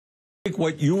think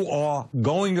what you are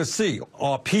going to see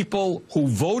are people who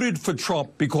voted for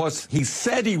Trump because he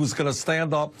said he was going to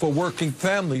stand up for working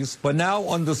families, but now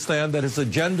understand that his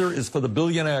agenda is for the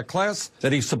billionaire class,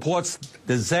 that he supports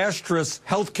disastrous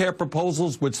health care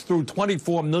proposals, which threw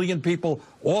 24 million people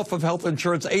off of health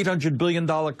insurance, $800 billion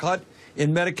cut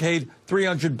in Medicaid,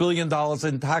 $300 billion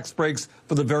in tax breaks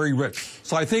for the very rich.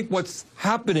 So I think what's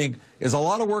happening is a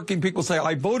lot of working people say,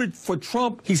 I voted for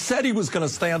Trump. He said he was going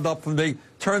to stand up for me.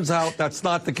 Turns out that's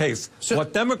not the case. So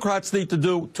what Democrats need to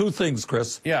do, two things,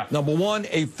 Chris. Yeah. Number one,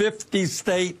 a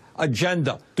 50-state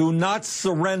agenda. Do not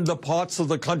surrender parts of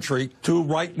the country to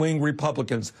right-wing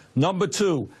Republicans. Number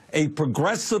two, a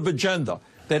progressive agenda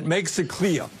that makes it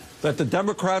clear that the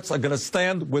Democrats are going to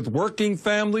stand with working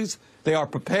families. They are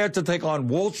prepared to take on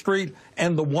Wall Street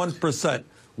and the 1%.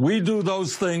 We do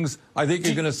those things, I think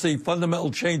you're going to see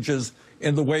fundamental changes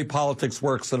in the way politics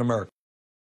works in America.